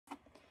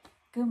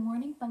Good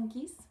morning,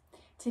 Funkies.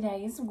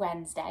 Today is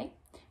Wednesday.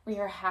 We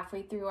are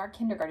halfway through our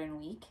kindergarten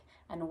week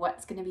and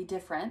what's going to be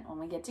different when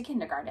we get to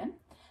kindergarten.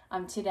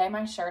 Today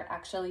my shirt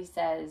actually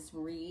says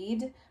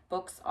read,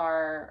 books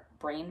are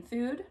brain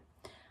food.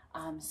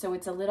 So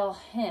it's a little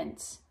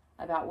hint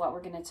about what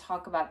we're going to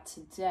talk about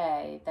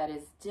today that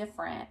is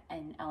different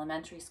in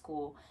elementary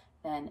school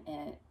than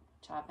in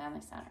Child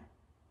Family Center.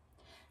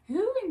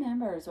 Who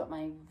remembers what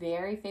my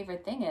very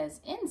favorite thing is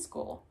in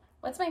school?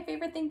 What's my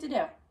favorite thing to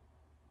do?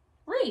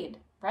 Read,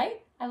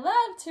 right? I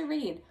love to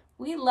read.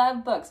 We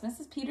love books.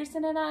 Mrs.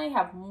 Peterson and I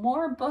have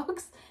more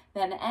books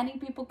than any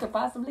people could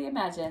possibly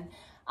imagine.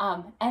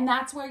 And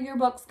that's where your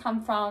books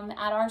come from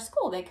at our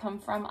school. They come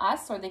from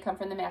us, or they come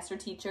from the master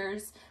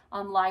teachers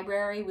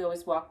library. We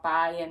always walk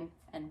by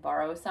and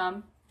borrow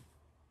some.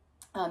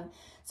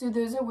 So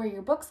those are where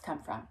your books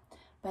come from.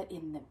 But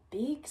in the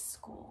big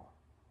school,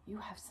 you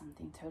have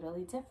something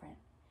totally different.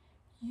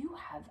 You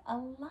have a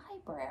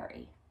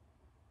library.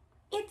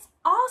 It's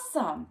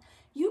awesome.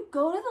 You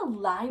go to the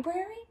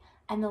library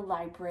and the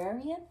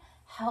librarian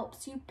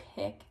helps you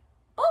pick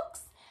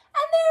books.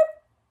 And there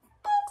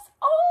are books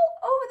all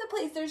over the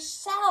place.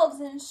 There's shelves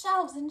and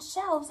shelves and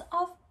shelves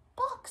of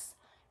books.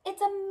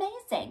 It's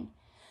amazing.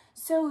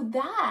 So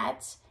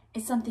that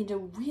is something to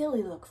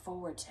really look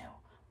forward to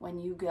when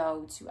you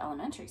go to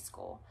elementary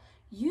school.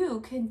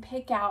 You can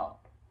pick out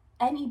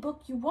any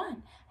book you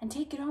want and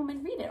take it home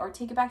and read it, or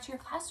take it back to your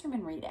classroom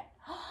and read it.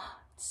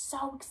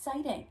 So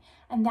exciting.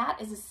 And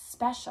that is a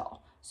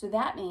special. So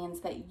that means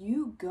that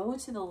you go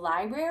to the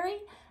library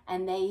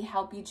and they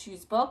help you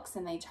choose books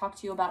and they talk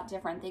to you about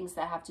different things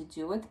that have to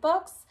do with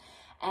books,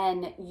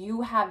 and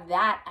you have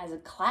that as a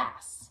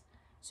class.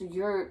 So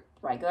your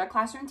regular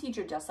classroom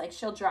teacher, just like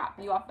she'll drop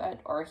you off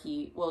at, or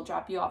he will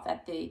drop you off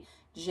at the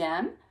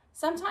gym.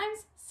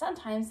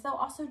 Sometimes they'll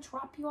also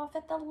drop you off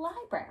at the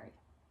library.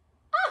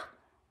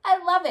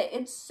 I love it.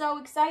 It's so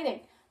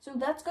exciting. So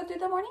let's go through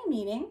the morning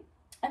meeting.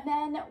 And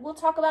then we'll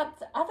talk about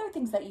the other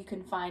things that you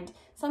can find.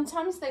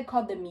 Sometimes they're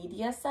called the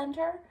media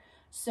center.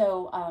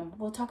 So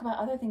we'll talk about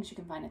other things you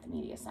can find at the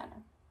media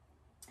center.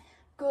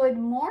 Good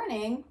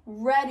morning,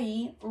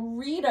 ready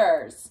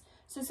readers.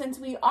 So since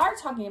we are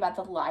talking about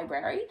the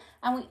library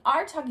and we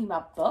are talking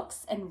about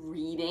books and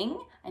reading,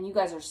 and you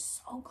guys are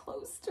so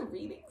close to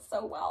reading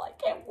so well, I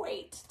can't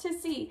wait to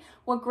see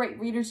what great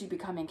readers you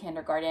become in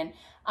kindergarten.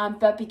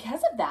 But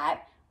because of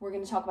that, we're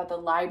going to talk about the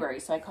library.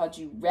 So I called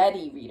you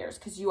ready readers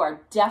because you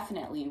are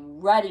definitely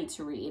ready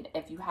to read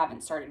if you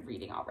haven't started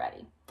reading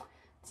already.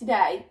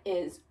 Today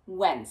is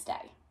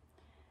Wednesday.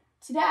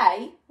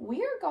 Today,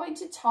 we are going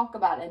to talk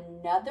about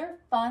another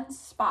fun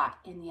spot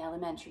in the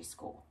elementary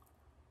school,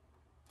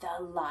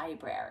 the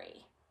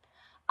library.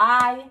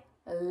 I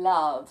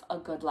love a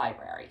good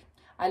library.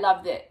 I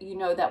love that, you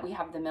know, that we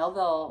have the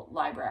Millville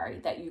Library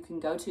that you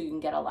can go to. You can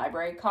get a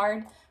library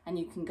card and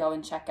you can go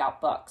and check out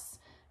books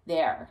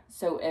there.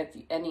 So if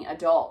any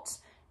adult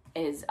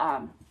is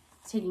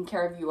taking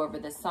care of you over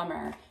the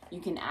summer, you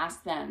can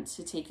ask them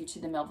to take you to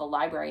the Millville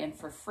Library, and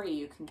for free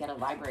you can get a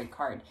library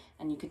card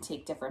and you can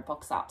take different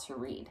books out to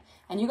read.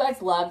 And you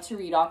guys love to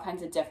read all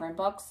kinds of different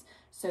books,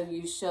 so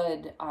you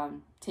should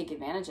take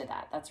advantage of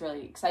that. That's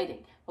really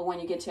exciting. But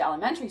when you get to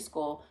elementary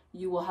school,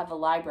 you will have a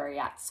library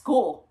at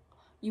school.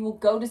 You will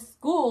go to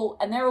school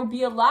and there will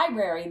be a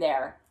library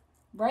there,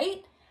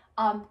 right?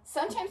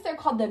 Sometimes they're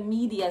called the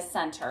media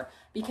center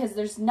because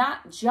there's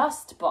not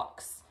just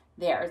books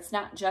there. It's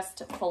not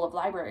just full of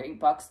library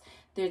books.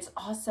 There's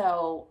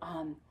also,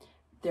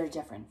 there are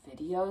different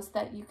videos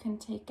that you can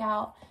take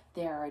out.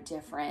 There are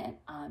different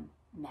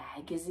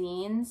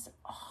magazines.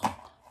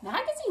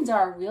 Magazines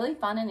are a really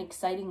fun and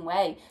exciting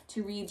way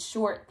to read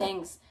short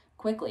things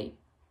quickly.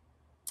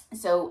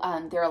 So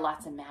there are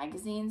lots of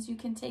magazines you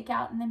can take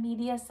out in the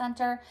media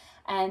center,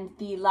 and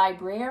the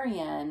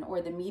librarian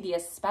or the media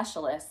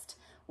specialist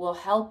will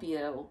help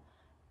you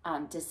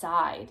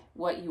decide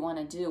what you want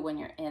to do when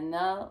you're in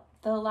the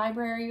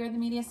library or the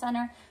media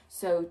center.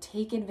 So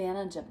take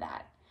advantage of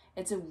that.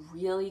 It's a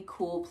really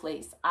cool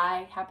place.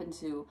 I happen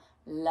to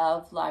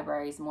love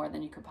libraries more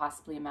than you could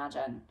possibly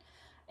imagine.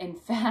 In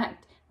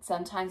fact,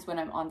 sometimes when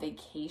I'm on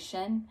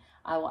vacation,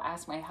 I will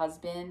ask my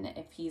husband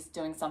if he's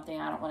doing something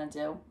I don't want to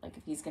do, like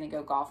if he's going to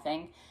go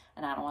golfing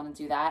and I don't want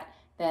to do that,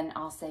 then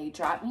I'll say,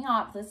 drop me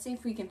off. Let's see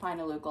if we can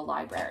find a local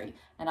library.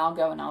 And I'll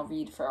go and I'll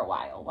read for a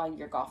while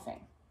you're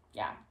golfing.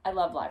 Yeah, I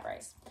love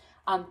libraries.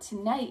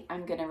 Tonight,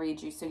 I'm going to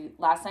read you. So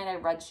last night I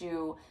read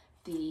you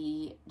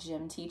the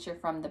gym teacher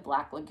from the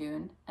Black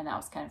Lagoon. And that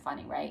was kind of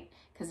funny, right?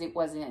 Because they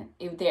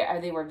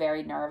were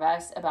very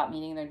nervous about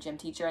meeting their gym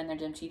teacher, and their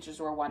gym teachers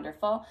were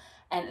wonderful.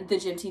 And the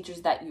gym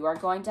teachers that you are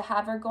going to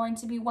have are going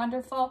to be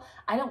wonderful.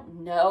 I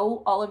don't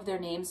know all of their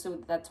names,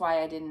 so that's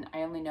why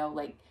I only know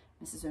like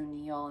Mrs.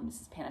 O'Neill and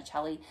Mrs.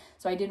 Panicelli.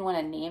 So I didn't want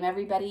to name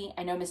everybody.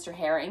 I know Mr.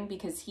 Herring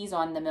because he's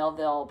on the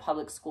Millville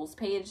Public Schools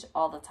page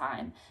all the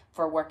time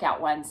for Workout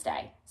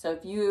Wednesday. So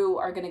if you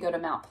are going to go to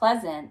Mount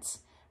Pleasant,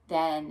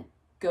 then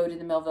go to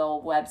the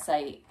Millville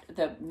website,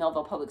 the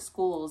Millville Public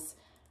Schools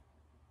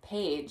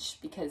page,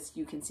 because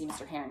you can see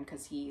Mr. Herring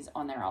because he's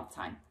on there all the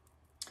time.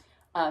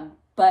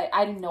 But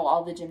I didn't know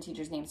all the gym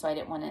teachers' names, so I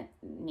didn't want to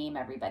name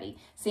everybody.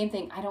 Same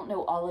thing, I don't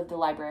know all of the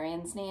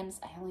librarians' names.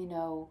 I only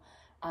know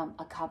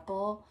a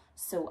couple,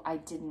 so I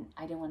didn't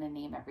want to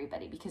name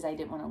everybody because I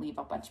didn't want to leave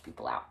a bunch of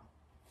people out.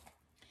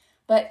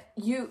 But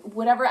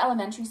whatever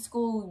elementary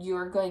school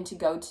you're going to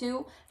go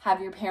to,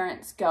 have your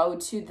parents go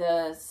to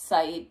the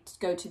site,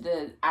 go to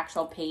the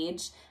actual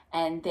page,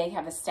 and they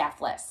have a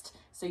staff list.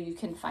 So you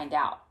can find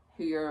out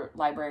who your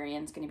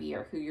librarian's going to be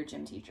or who your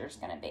gym teacher is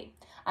going to be.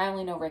 I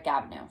only know Rick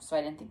Avenue, so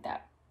I didn't think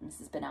that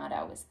Mrs.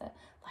 Bonato was the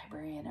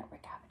librarian at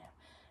Rick Avenue.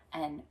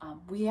 And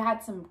we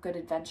had some good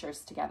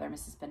adventures together,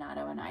 Mrs.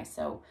 Bonato and I.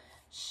 So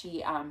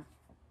she'll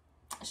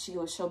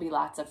be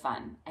lots of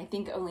fun. I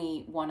think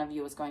only one of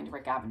you is going to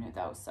Rick Avenue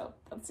though, so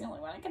that's the only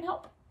one I can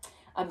help.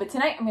 But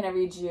tonight I'm going to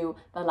read you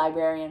The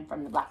Librarian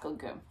from the Black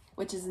Lagoon,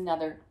 which is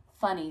another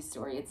funny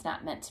story. It's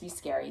not meant to be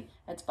scary.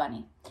 It's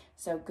funny.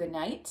 So good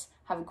night.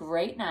 Have a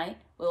great night.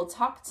 We'll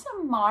talk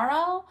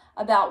tomorrow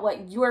about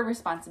what your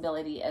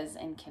responsibility is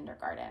in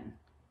kindergarten.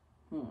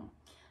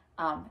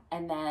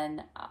 And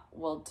then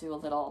we'll do a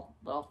little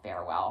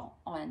farewell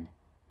on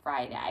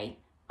Friday.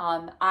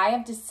 I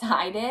have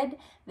decided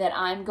that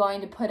I'm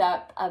going to put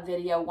up a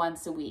video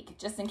once a week,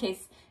 just in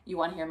case you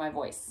want to hear my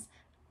voice.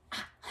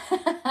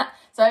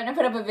 So I'm going to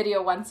put up a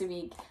video once a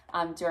week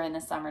during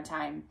the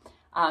summertime.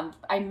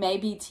 I may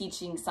be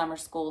teaching summer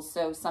school,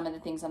 so some of the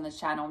things on the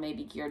channel may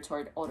be geared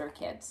toward older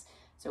kids.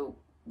 So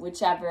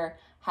whichever,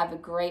 have a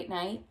great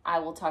night. I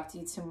will talk to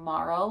you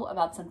tomorrow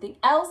about something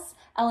else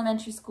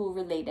elementary school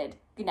related.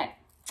 Good night.